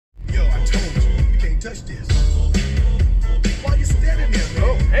touch this. Why you standing there, man?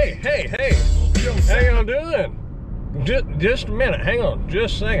 Oh, hey. How y'all doing? Just a minute. Hang on.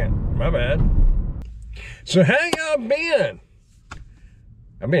 Just a second. My bad. So how y'all been?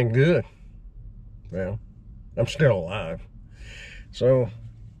 I've been good. Well, I'm still alive. So,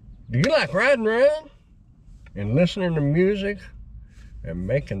 do you like riding around and listening to music and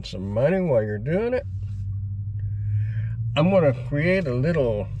making some money while you're doing it? I'm going to create a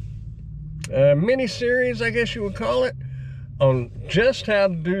little mini-series, I guess you would call it, on just how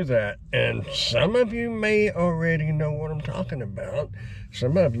to do that. And some of you may already know what I'm talking about.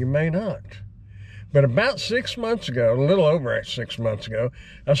 Some of you may not. But about 6 months ago, a little over 6 months ago,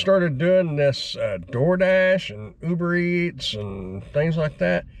 I started doing this DoorDash and Uber Eats and things like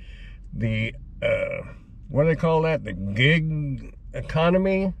that. The, what do they call that? The gig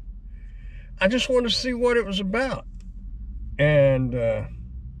economy. I just wanted to see what it was about. And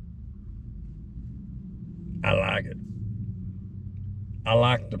I like it. I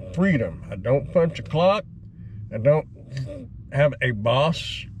like the freedom. I don't punch a clock. I don't have a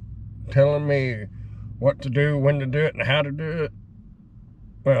boss telling me what to do, when to do it, and how to do it.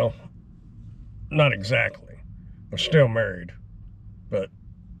 Well, not exactly. I'm still married. But,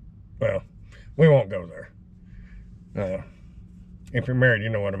 well, we won't go there. If you're married, you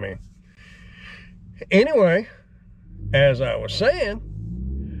know what I mean. Anyway, as I was saying,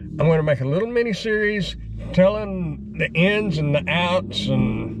 I'm going to make a little mini-series telling the ins and the outs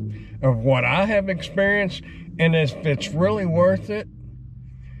and of what I have experienced, and if it's really worth it.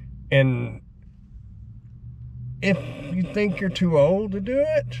 And if you think you're too old to do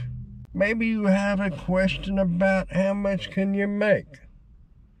it, maybe you have a question about how much can you make.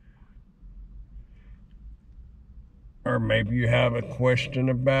 Or maybe you have a question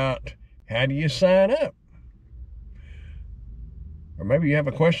about how do you sign up. Or maybe you have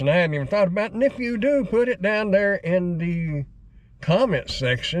a question I hadn't even thought about, and if you do, put it down there in the comment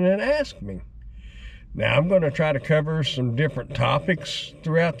section and ask me. Now, I'm going to try to cover some different topics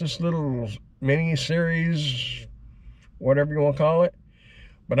throughout this little mini-series, whatever you want to call it.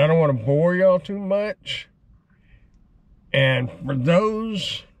 But I don't want to bore y'all too much. And for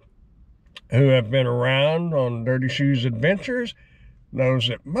those who have been around on Dirty Shoes Adventures, knows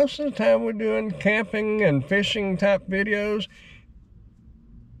that most of the time we're doing camping and fishing type videos.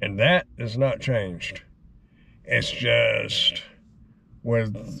 And that has not changed. It's just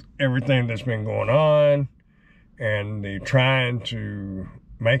with everything that's been going on and the trying to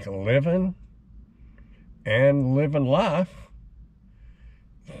make a living and living life,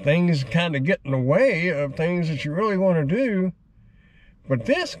 things kind of get in the way of things that you really want to do. But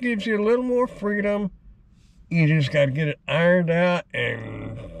this gives you a little more freedom. You just got to get it ironed out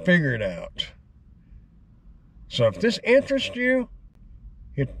and figured out. So if this interests you,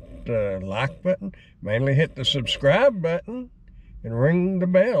 hit the like button, mainly hit the subscribe button, and ring the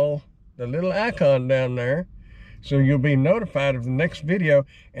bell, the little icon down there, so you'll be notified of the next video,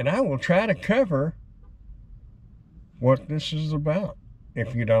 and I will try to cover what this is about,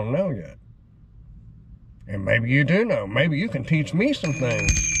 if you don't know yet. And maybe you do know. Maybe you can teach me some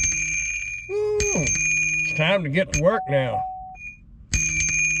things. Woo! It's time to get to work now.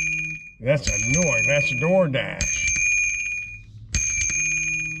 That's annoying. That's a DoorDash.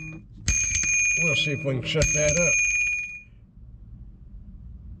 We'll see if we can shut that up.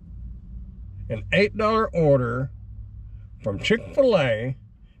 An $8 order from Chick-fil-A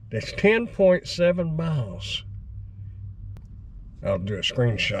that's 10.7 miles. I'll do a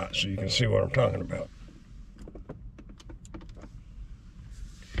screenshot so you can see what I'm talking about.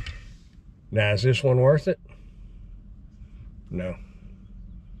 Now, is this one worth it? No.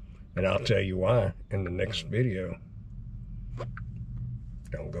 And I'll tell you why in the next video.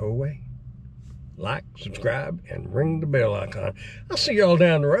 Don't go away. Like, subscribe, and ring the bell icon. I'll see y'all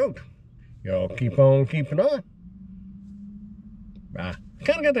down the road. Y'all keep on keeping on. Bye. I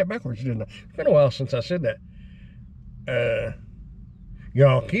kind of got that backwards, didn't I? It's been a while since I said that.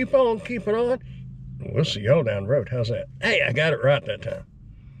 Y'all keep on keeping on. We'll see y'all down the road. How's that? Hey, I got it right that time.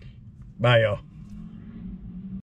 Bye, y'all.